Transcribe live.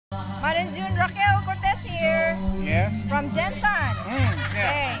Juan and June, Raquel-Cortez here. Yes. From Jensen. Yeah.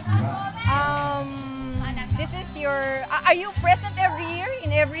 Okay. This is your. Are you present every year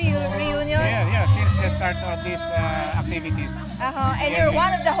in every reunion? Yeah. Since the start of these activities. And you're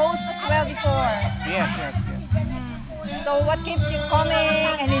one of the hosts as well before. Yes. So what keeps you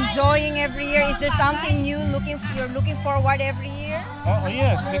coming and enjoying every year? Is there something new you're looking forward every year? Oh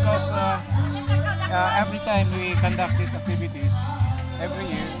yes, because every time we conduct these activities, every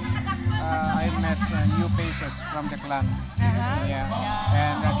year, I met new faces from the clan. Yeah,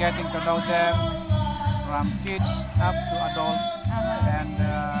 and getting to know them from kids up to adult, and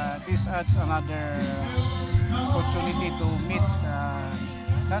this adds another opportunity to meet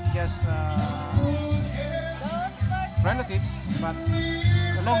not just relatives, but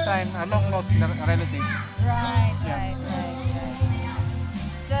a long lost relatives. Right.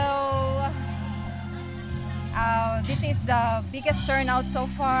 So this is the biggest turnout so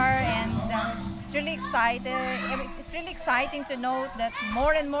far, and it's really exciting. It's really exciting to note that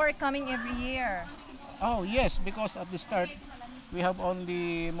more and more are coming every year. Oh yes, because at the start we have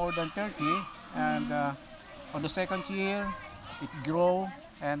only more than 30, and on the second year it grew,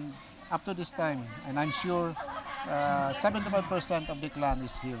 and up to this time, and I'm sure 75% of the clan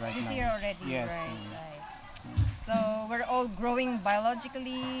is here right now. Is here already. Yes. Right. So we're all growing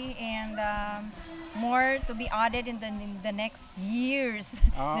biologically, and more to be added in the next years.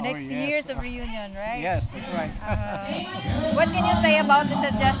 The next years of reunion, right? Yes, that's right. What can you say about the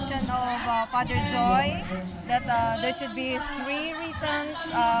suggestion of Father Joy that there should be 3 reasons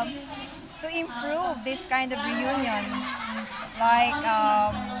to improve this kind of reunion, like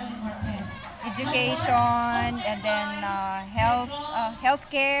education, and then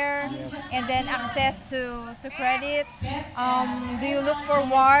healthcare, and then access to credit? Do you look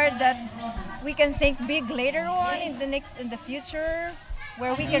forward that we can think big later on in the future,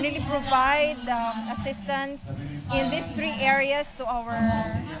 where we can really provide assistance in these 3 areas to our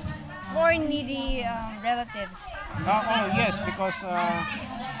more needy relatives? Oh yes, because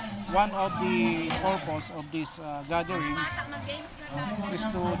one of the purpose of these gatherings is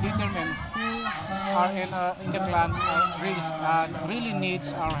to determine who are in the clan really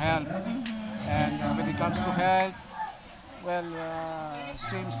needs our help. And when it comes to health, well,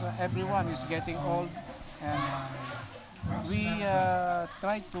 seems everyone is getting old, and we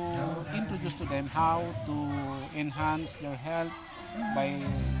try to introduce to them how to enhance their health by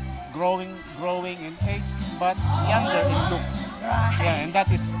growing in age but younger in look. Yeah, and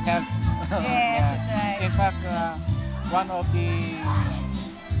that is health. Yes, that's right. In fact, one of the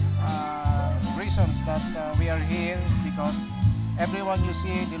reasons that we are here, because everyone you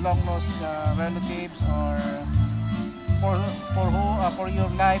see, the long lost relatives, or for your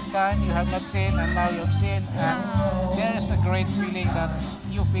lifetime you have not seen, and now you've seen, and there is a great feeling that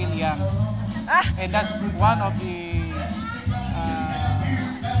you feel young, and that's one of the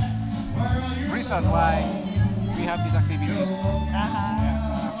reason why we have these activities.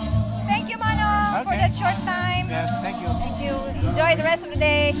 Thank you, Mano, for that short time. Yes, thank you. Thank you. Enjoy the rest of the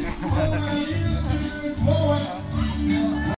day.